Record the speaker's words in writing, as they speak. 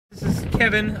This is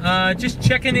Kevin, just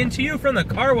checking into you from the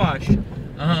car wash.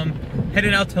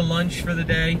 Heading out to lunch for the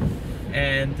day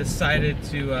and decided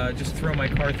to just throw my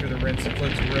car through the rinse. It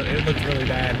looked really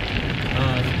bad.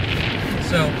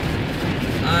 So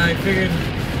I figured,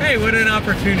 hey, what an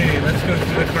opportunity. Let's go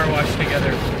through the car wash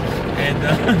together.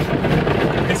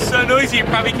 And it's so noisy you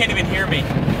probably can't even hear me.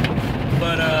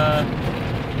 But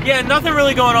yeah, nothing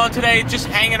really going on today. Just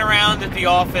hanging around at the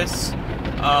office.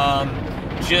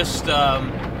 Just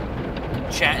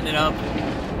chatting it up.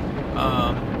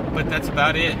 But that's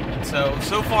about it.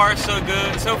 So far so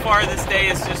good. So far this day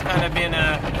has just kind of been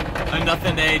a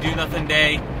nothing day, do nothing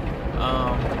day.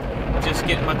 Just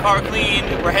getting my car cleaned.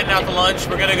 We're heading out to lunch.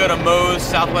 We're gonna go to Moe's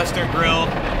Southwestern Grill.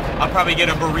 I'll probably get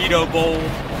a burrito bowl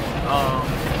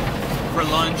for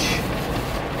lunch,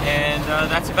 and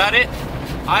that's about it.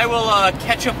 I will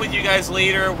catch up with you guys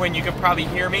later when you can probably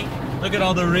hear me. Look at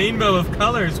all the rainbow of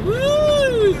colors.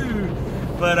 Woo!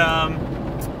 But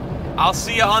I'll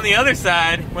see you on the other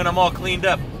side when I'm all cleaned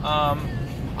up.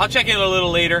 I'll check in a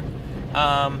little later.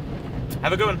 Have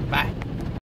a good one. Bye.